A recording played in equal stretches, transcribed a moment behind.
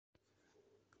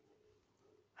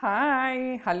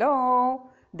Hi, hello.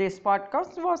 This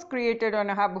podcast was created on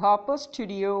Hubhopper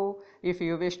Studio. If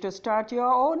you wish to start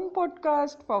your own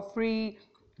podcast for free,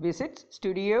 visit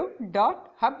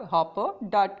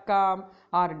studio.hubhopper.com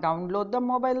or download the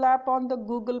mobile app on the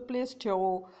Google Play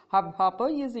Store. Hubhopper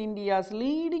is India's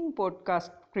leading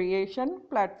podcast creation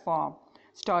platform.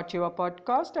 Start your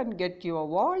podcast and get your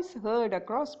voice heard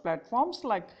across platforms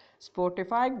like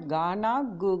Spotify,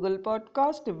 Ghana, Google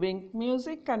Podcast, Wink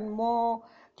Music, and more.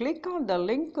 Click on the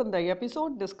link in the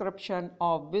episode description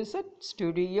or visit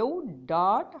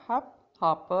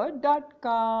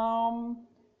studio.hubhopper.com.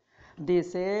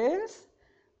 This is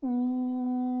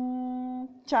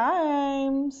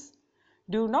Chimes.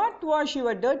 Do not wash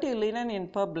your dirty linen in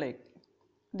public.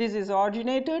 This is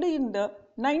originated in the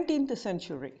 19th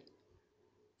century.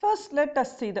 First, let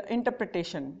us see the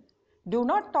interpretation. Do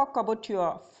not talk about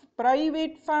your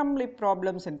private family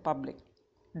problems in public.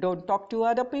 Don't talk to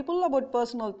other people about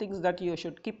personal things that you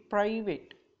should keep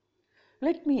private.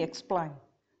 Let me explain.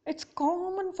 It's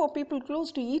common for people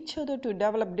close to each other to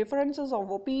develop differences of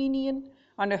opinion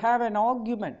and have an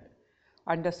argument.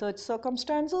 Under such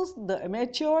circumstances, the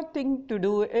mature thing to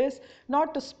do is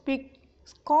not to speak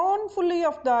scornfully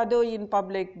of the other in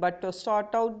public but to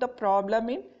sort out the problem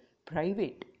in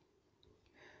private.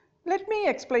 Let me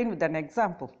explain with an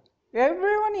example.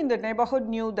 Everyone in the neighborhood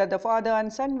knew that the father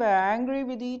and son were angry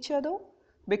with each other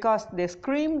because they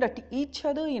screamed at each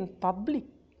other in public.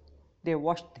 They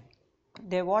washed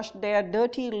their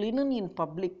dirty linen in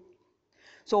public.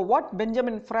 So what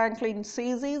Benjamin Franklin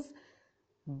says is,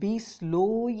 be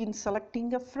slow in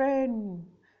selecting a friend,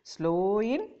 slow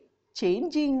in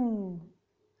changing.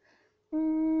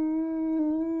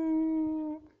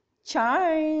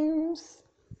 Chimes.